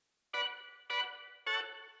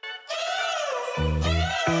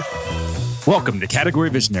Welcome to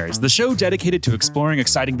Category Visionaries, the show dedicated to exploring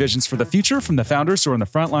exciting visions for the future from the founders who are on the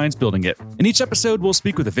front lines building it. In each episode, we'll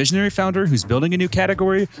speak with a visionary founder who's building a new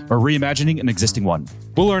category or reimagining an existing one.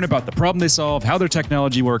 We'll learn about the problem they solve, how their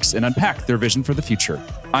technology works, and unpack their vision for the future.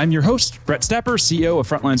 I'm your host, Brett Stapper, CEO of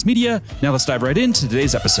Frontlines Media. Now let's dive right into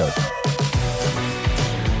today's episode.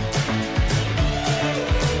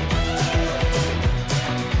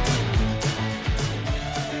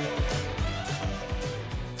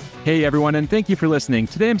 Hey everyone, and thank you for listening.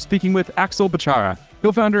 Today I'm speaking with Axel Bichara,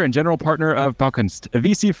 co-founder and general partner of Baukunst, a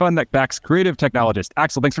VC fund that backs creative technologists.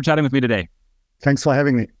 Axel, thanks for chatting with me today. Thanks for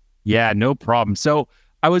having me. Yeah, no problem. So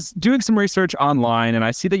I was doing some research online, and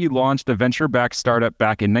I see that you launched a venture-backed startup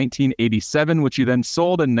back in 1987, which you then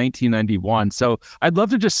sold in 1991. So I'd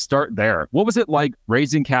love to just start there. What was it like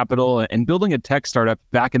raising capital and building a tech startup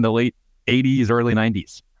back in the late 80s, early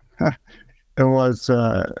 90s? It was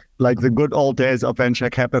like the good old days of venture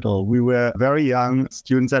capital. We were very young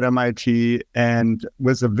students at MIT and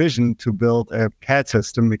with a vision to build a CAD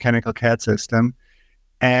system, mechanical CAD system.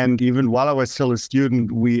 And even while I was still a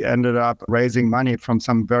student, we ended up raising money from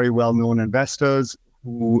some very well-known investors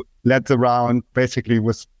who led the round basically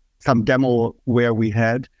with some demo where we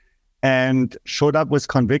had and showed up with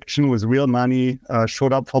conviction, with real money,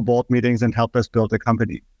 showed up for board meetings and helped us build the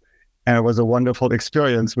company. And it was a wonderful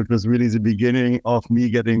experience, which was really the beginning of me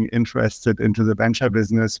getting interested into the venture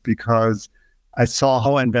business because I saw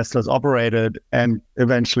how investors operated and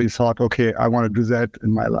eventually thought, okay, I want to do that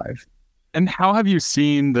in my life. And how have you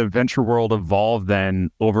seen the venture world evolve then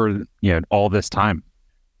over all this time?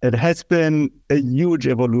 It has been a huge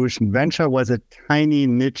evolution. Venture was a tiny,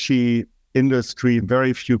 niche industry,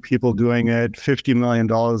 very few people doing it. $50 million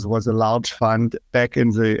was a large fund back in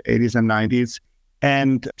the 80s and 90s.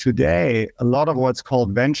 And today, a lot of what's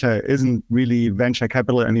called venture isn't really venture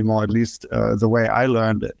capital anymore, at least the way I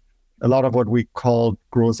learned it. A lot of what we called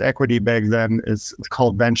growth equity back then is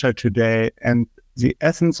called venture today. And the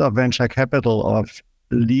essence of venture capital, of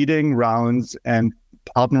leading rounds and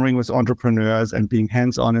partnering with entrepreneurs and being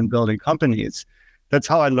hands-on in building companies, that's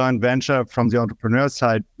how I learned venture from the entrepreneur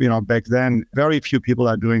side. Back then, very few people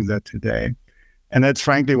are doing that today. And that's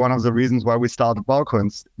frankly one of the reasons why we started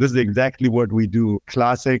Baukunst. This is exactly what we do.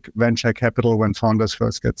 Classic venture capital when founders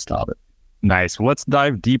first get started. Nice. Well, let's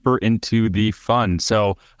dive deeper into the fund.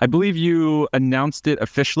 So I believe you announced it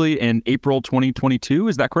officially in April 2022.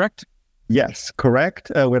 Is that correct? Yes,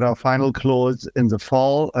 correct. With our final close in the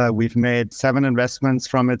fall, we've made 7 investments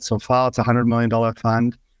from it so far. It's a $100 million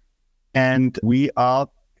fund. And we are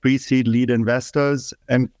pre-seed lead investors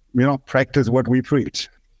and, practice what we preach.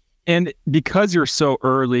 And because you're so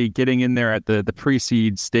early getting in there at the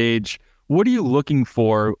pre-seed stage, what are you looking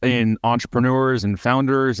for in entrepreneurs and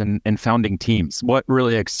founders and founding teams? What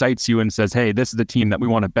really excites you and says, hey, this is the team that we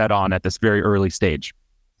want to bet on at this very early stage?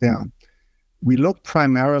 Yeah. We look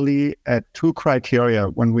primarily at 2 criteria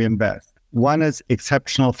when we invest. One is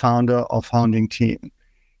exceptional founder or founding team.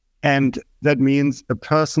 And that means a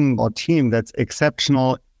person or team that's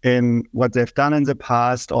exceptional in what they've done in the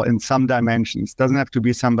past or in some dimensions. Doesn't have to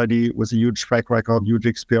be somebody with a huge track record, huge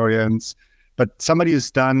experience, but somebody who's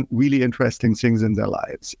done really interesting things in their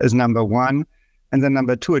lives is number one. And then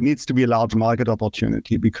number 2, it needs to be a large market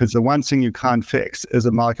opportunity because the one thing you can't fix is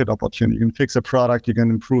a market opportunity. You can fix a product, you can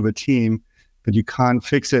improve a team, but you can't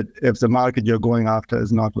fix it if the market you're going after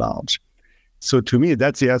is not large. So to me,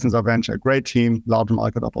 that's the essence of venture. Great team, large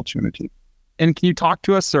market opportunity. And can you talk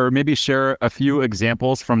to us or maybe share a few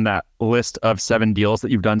examples from that list of 7 deals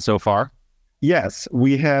that you've done so far? Yes,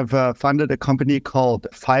 we have funded a company called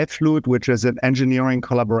Flute, which is an engineering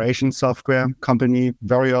collaboration software company,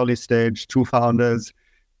 very early stage, 2 founders,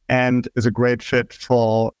 and is a great fit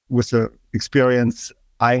with the experience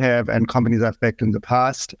I have and companies I've backed in the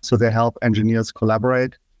past. So they help engineers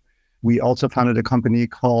collaborate. We also funded a company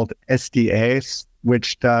called SDA,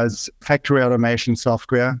 which does factory automation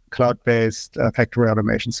software, cloud-based factory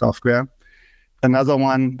automation software. Another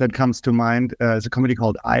one that comes to mind is a company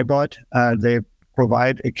called iBot. They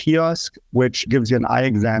provide a kiosk which gives you an eye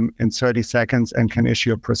exam in 30 seconds and can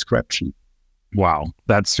issue a prescription. Wow,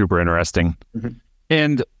 that's super interesting. Mm-hmm.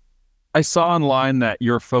 And I saw online that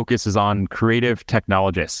your focus is on creative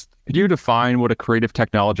technologists. Could you define what a creative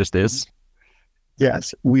technologist is?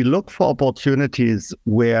 Yes, we look for opportunities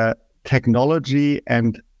where technology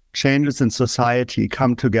and changes in society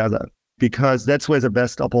come together because that's where the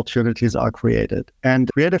best opportunities are created.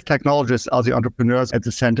 And creative technologists are the entrepreneurs at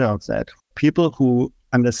the center of that. People who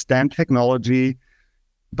understand technology,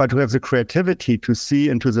 but who have the creativity to see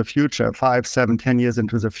into the future, 5, 7, 10 years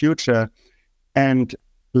into the future, and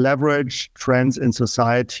leverage trends in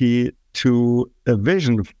society to a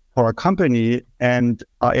vision for a company and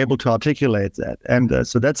are able to articulate that. And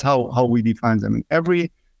so that's how we define them. In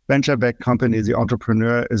every venture-backed company, the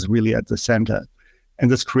entrepreneur is really at the center.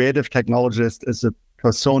 And this creative technologist is a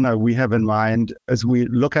persona we have in mind as we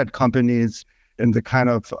look at companies in the kind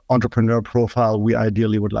of entrepreneur profile we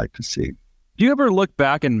ideally would like to see. Do you ever look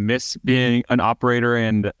back and miss being an operator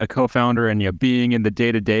and a co-founder and being in the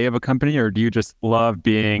day-to-day of a company, or do you just love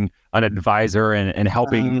being an advisor and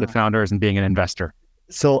helping the founders and being an investor?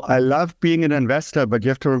 So I love being an investor, but you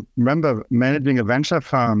have to remember managing a venture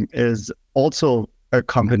firm is also a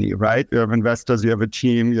company, right? You have investors, you have a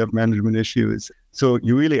team, you have management issues. So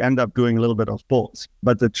you really end up doing a little bit of both.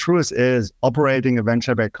 But the truth is operating a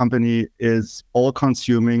venture-backed company is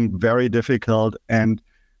all-consuming, very difficult. And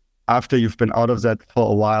after you've been out of that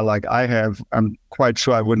for a while, like I have, I'm quite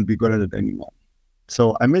sure I wouldn't be good at it anymore.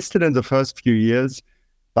 So I missed it in the first few years,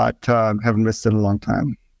 but haven't missed it in a long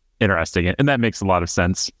time. Interesting. And that makes a lot of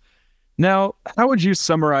sense. Now, how would you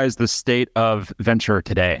summarize the state of venture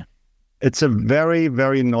today? It's a very,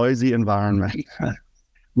 very noisy environment.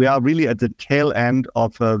 We are really at the tail end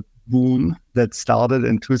of a boom that started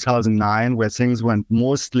in 2009, where things went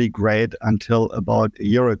mostly great until about a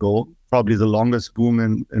year ago, probably the longest boom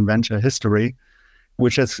in venture history,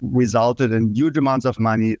 which has resulted in huge amounts of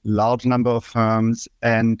money, large number of firms,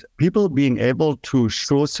 and people being able to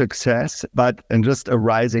show success, but in just a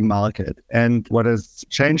rising market. And what has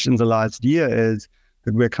changed in the last year is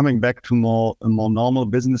that we're coming back to a more normal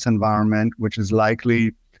business environment, which is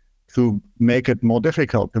likely to make it more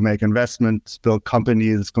difficult to make investments, build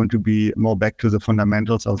companies. It's going to be more back to the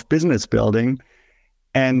fundamentals of business building.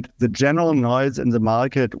 And the general noise in the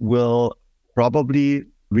market will probably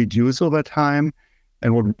reduce over time.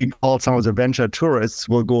 And what we call some of the venture tourists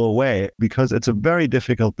will go away because it's a very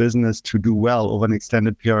difficult business to do well over an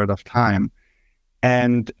extended period of time.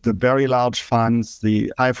 And the very large funds,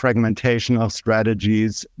 the high fragmentation of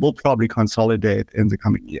strategies will probably consolidate in the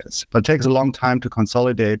coming years. But it takes a long time to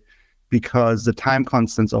consolidate because the time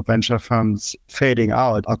constants of venture firms fading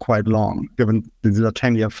out are quite long, given these are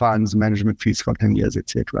 10-year funds, management fees for 10 years,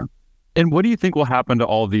 etc. And what do you think will happen to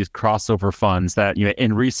all of these crossover funds that,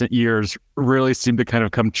 in recent years really seem to kind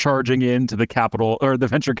of come charging into the capital or the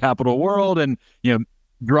venture capital world and,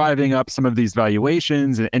 driving up some of these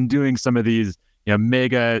valuations and doing some of these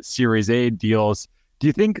mega Series A deals? Do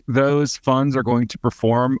you think those funds are going to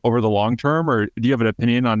perform over the long term, or do you have an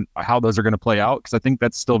opinion on how those are going to play out? Because I think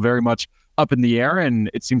that's still very much up in the air, and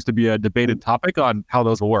it seems to be a debated topic on how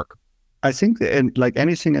those will work. I think like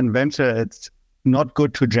anything in venture, it's not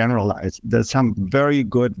good to generalize. There's some very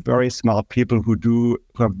good, very smart people who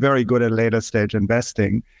are very good at later stage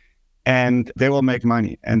investing, and they will make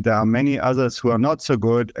money. And there are many others who are not so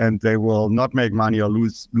good, and they will not make money or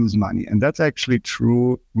lose money. And that's actually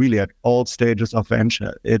true really at all stages of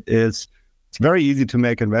venture. It's very easy to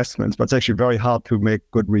make investments, but it's actually very hard to make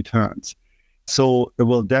good returns. So it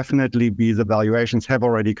will definitely be, the valuations have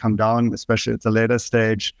already come down, especially at the later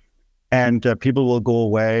stage, and people will go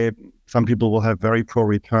away. Some people will have very poor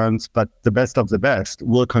returns, but the best of the best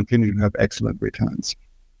will continue to have excellent returns.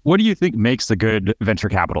 What do you think makes a good venture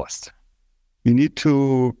capitalist? You need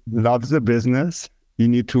to love the business. You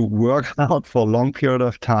need to work out for a long period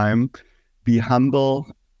of time, be humble,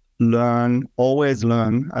 learn, always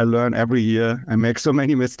learn. I learn every year. I make so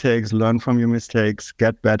many mistakes, learn from your mistakes,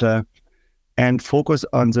 get better, and focus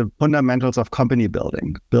on the fundamentals of company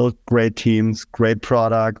building. Build great teams, great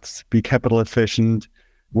products, be capital efficient,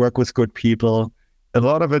 work with good people. A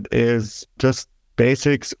lot of it is just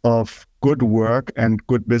basics of good work and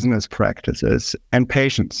good business practices and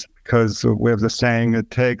patience, because we have the saying,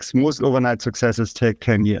 most overnight successes take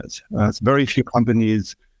 10 years. It's very few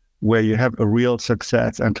companies where you have a real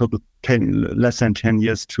success until less than 10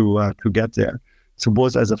 years to get there. So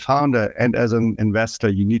both as a founder and as an investor,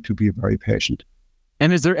 you need to be very patient.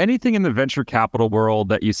 And is there anything in the venture capital world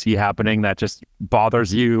that you see happening that just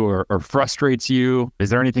bothers you or frustrates you? Is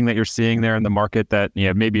there anything that you're seeing there in the market that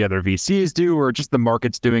maybe other VCs do, or just the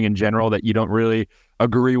market's doing in general that you don't really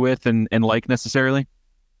agree with and like necessarily?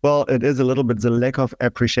 Well, it is a little bit the lack of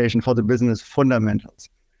appreciation for the business fundamentals.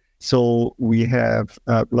 So we have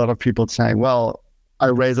a lot of people saying, well, I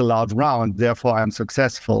raise a large round, therefore I'm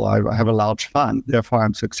successful. I have a large fund, therefore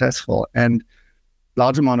I'm successful. And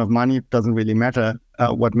large amount of money doesn't really matter.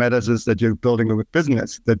 What matters is that you're building a good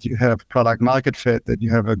business, that you have product market fit, that you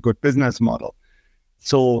have a good business model.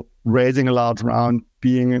 So raising a large round,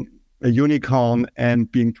 being a unicorn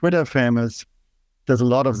and being Twitter famous, there's a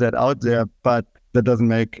lot of that out there, but that doesn't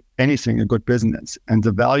make anything a good business. And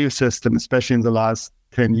the value system, especially in the last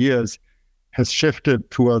 10 years, has shifted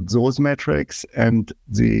towards those metrics, and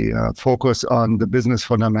the focus on the business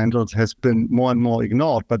fundamentals has been more and more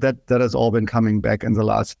ignored. But that has all been coming back in the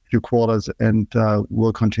last few quarters, and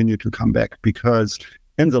will continue to come back, because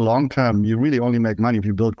in the long term, you really only make money if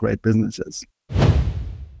you build great businesses.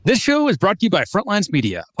 This show is brought to you by Frontlines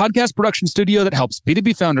Media, a podcast production studio that helps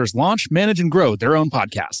B2B founders launch, manage, and grow their own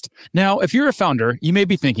podcast. Now, if you're a founder, you may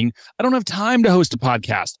be thinking, I don't have time to host a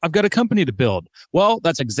podcast. I've got a company to build. Well,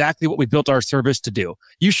 that's exactly what we built our service to do.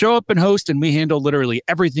 You show up and host, and we handle literally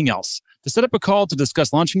everything else. To set up a call to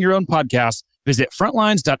discuss launching your own podcast, visit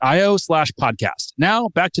frontlines.io/podcast. Now,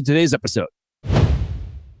 back to today's episode.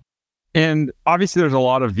 And obviously there's a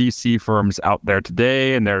lot of VC firms out there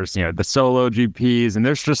today, and there's, the solo GPs, and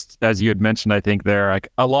there's just, as you had mentioned, I think there like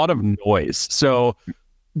a lot of noise. So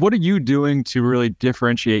what are you doing to really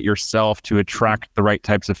differentiate yourself to attract the right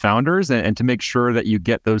types of founders and to make sure that you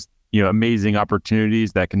get those, amazing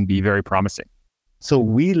opportunities that can be very promising? So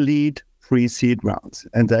we lead pre-seed rounds,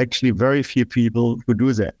 and there are actually very few people who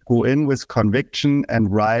do that, go in with conviction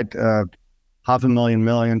and write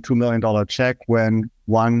 $500,000, $2 million check when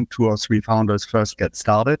 1, 2, or 3 founders first get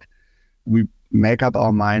started. We make up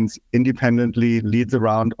our minds independently, lead the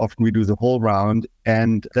round. Often we do the whole round.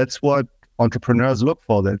 And that's what entrepreneurs look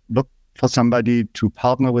for. They look for somebody to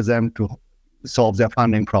partner with them to solve their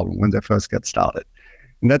funding problem when they first get started.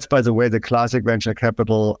 And that's, by the way, the classic venture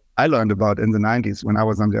capital I learned about in the 90s when I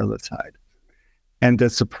was on the other side. And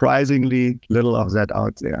there's surprisingly little of that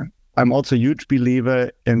out there. I'm also a huge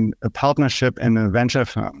believer in a partnership in a venture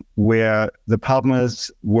firm where the partners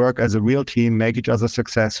work as a real team, make each other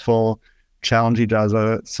successful, challenge each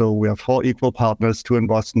other. So we have 4 equal partners, 2 in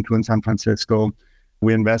Boston, 2 in San Francisco.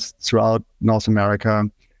 We invest throughout North America.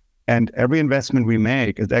 And every investment we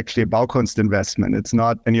make is actually a Baukunst investment. It's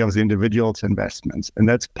not any of the individuals' investments. And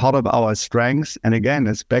that's part of our strengths. And again,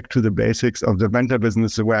 it's back to the basics of the venture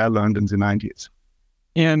business the way I learned in the 90s.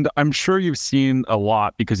 And I'm sure you've seen a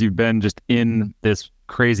lot because you've been just in this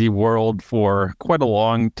crazy world for quite a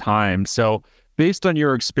long time. So based on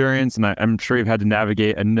your experience, and I'm sure you've had to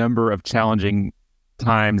navigate a number of challenging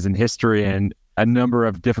times in history and a number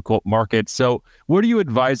of difficult markets. So what are you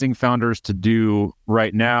advising founders to do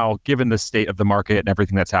right now, given the state of the market and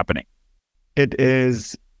everything that's happening? It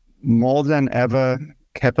is more than ever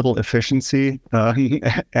capital efficiency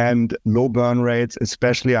and low burn rates,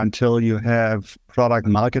 especially until you have product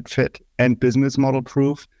market fit and business model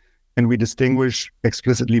proof. And we distinguish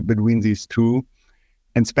explicitly between these two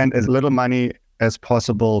and spend as little money as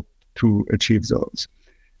possible to achieve those.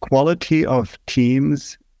 Quality of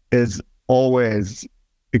teams is always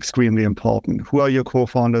extremely important. Who are your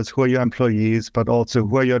co-founders? Who are your employees? But also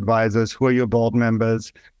who are your advisors? Who are your board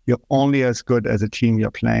members? You're only as good as a team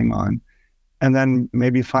you're playing on. And then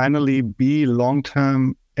maybe finally be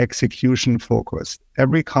long-term execution focused.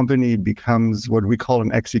 Every company becomes what we call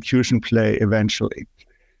an execution play eventually,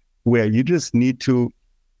 where you just need to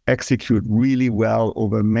execute really well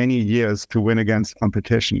over many years to win against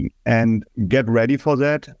competition, and get ready for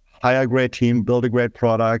that. Hire a great team, build a great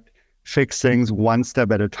product, fix things one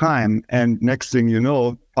step at a time. And next thing you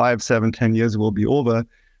know, 5, 7, 10 years will be over,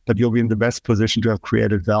 but you'll be in the best position to have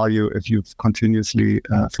created value if you've continuously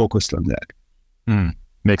focused on that.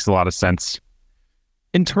 Makes a lot of sense.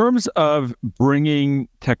 In terms of bringing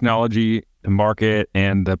technology to market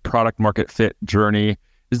and the product market fit journey,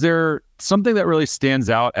 is there something that really stands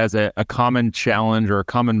out as a common challenge or a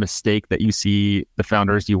common mistake that you see the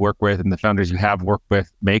founders you work with and the founders you have worked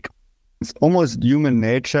with make? It's almost human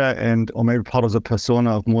nature or maybe part of the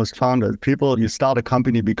persona of most founders. People, you start a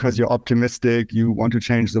company because you're optimistic, you want to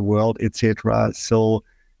change the world, etc. So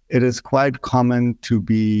it is quite common to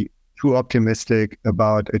be too optimistic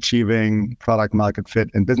about achieving product market fit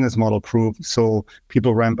and business model proof. So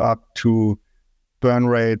people ramp up to burn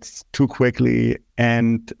rates too quickly.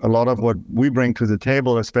 And a lot of what we bring to the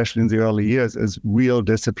table, especially in the early years, is real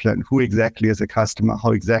discipline. Who exactly is a customer?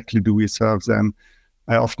 How exactly do we serve them?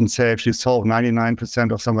 I often say, if you solve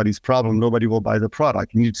 99% of somebody's problem, nobody will buy the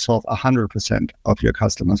product. You need to solve 100% of your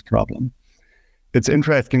customer's problem. It's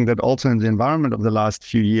interesting that also in the environment of the last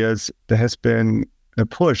few years, there has been a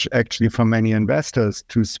push actually from many investors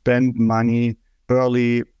to spend money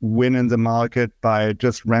early, win in the market by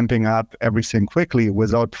just ramping up everything quickly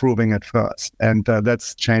without proving it first. And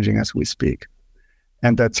that's changing as we speak.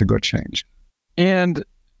 And that's a good change. And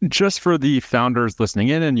just for the founders listening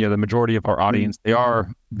in, and the majority of our audience, they are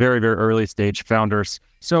very, very early stage founders.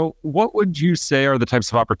 So what would you say are the types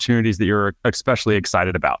of opportunities that you're especially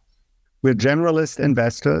excited about? We're generalist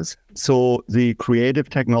investors. So the creative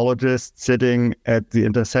technologists sitting at the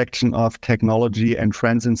intersection of technology and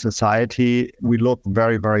trends in society, we look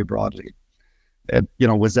very, very broadly.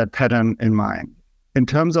 with that pattern in mind. In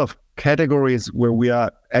terms of categories where we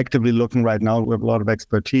are actively looking right now, we have a lot of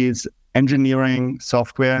expertise. Engineering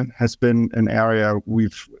software has been an area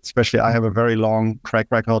especially I have a very long track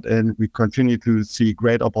record in. We continue to see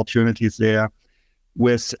great opportunities there.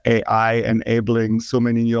 With AI enabling so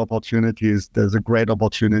many new opportunities, there's a great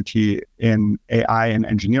opportunity in AI and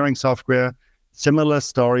engineering software. Similar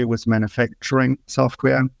story with manufacturing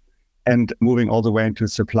software and moving all the way into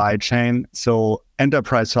supply chain. So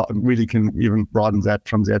enterprise really can even broaden that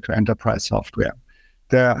from there to enterprise software.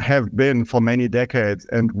 There have been for many decades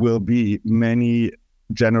and will be many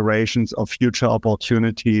generations of future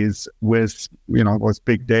opportunities with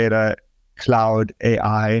big data, cloud,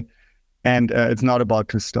 AI, and it's not about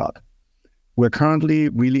to stop. We're currently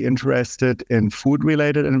really interested in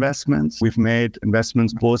food-related investments. We've made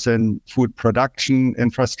investments both in food production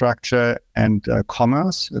infrastructure and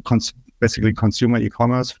commerce, basically consumer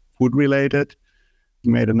e-commerce, food-related.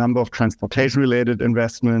 We made a number of transportation-related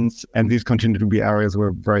investments, and these continue to be areas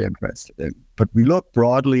we're very interested in. But we look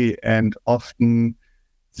broadly, and often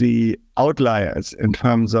the outliers in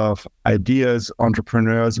terms of ideas,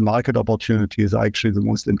 entrepreneurs, market opportunities are actually the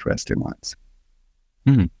most interesting ones.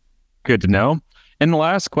 Mm-hmm. Good to know. And the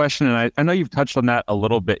last question, and I know you've touched on that a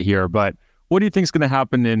little bit here, but what do you think is going to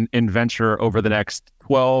happen in venture over the next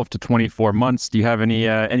 12 to 24 months? Do you have any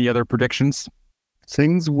other predictions?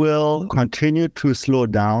 Things will continue to slow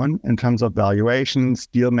down in terms of valuations,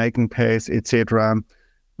 deal-making pace, etc.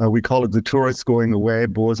 We call it the tourists going away,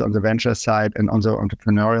 both on the venture side and on the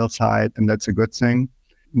entrepreneurial side, and that's a good thing.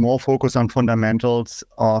 More focus on fundamentals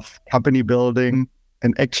of company building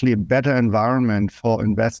and actually a better environment for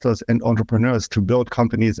investors and entrepreneurs to build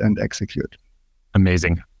companies and execute.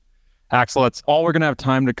 Amazing. Axel, that's all we're going to have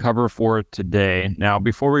time to cover for today. Now,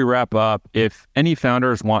 before we wrap up, if any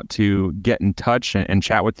founders want to get in touch and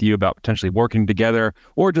chat with you about potentially working together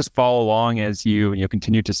or just follow along as you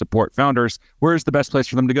continue to support founders, where's the best place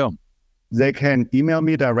for them to go? They can email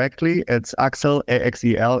me directly. It's Axel,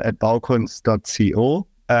 AXEL, @baukunst.co.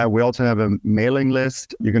 We also have a mailing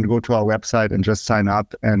list. You can go to our website and just sign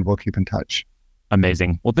up, and we'll keep in touch.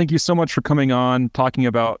 Amazing. Well, thank you so much for coming on, talking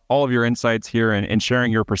about all of your insights here and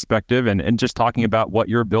sharing your perspective and just talking about what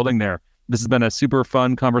you're building there. This has been a super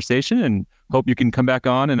fun conversation, and hope you can come back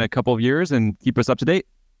on in a couple of years and keep us up to date.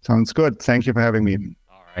 Sounds good. Thank you for having me.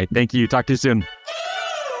 All right. Thank you. Talk to you soon.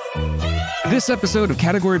 This episode of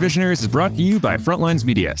Category Visionaries is brought to you by Frontlines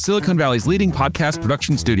Media, Silicon Valley's leading podcast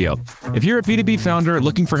production studio. If you're a B2B founder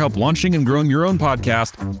looking for help launching and growing your own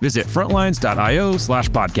podcast, visit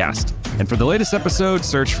frontlines.io/podcast. And for the latest episode,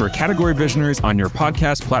 search for Category Visionaries on your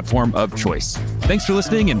podcast platform of choice. Thanks for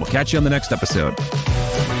listening, and we'll catch you on the next episode.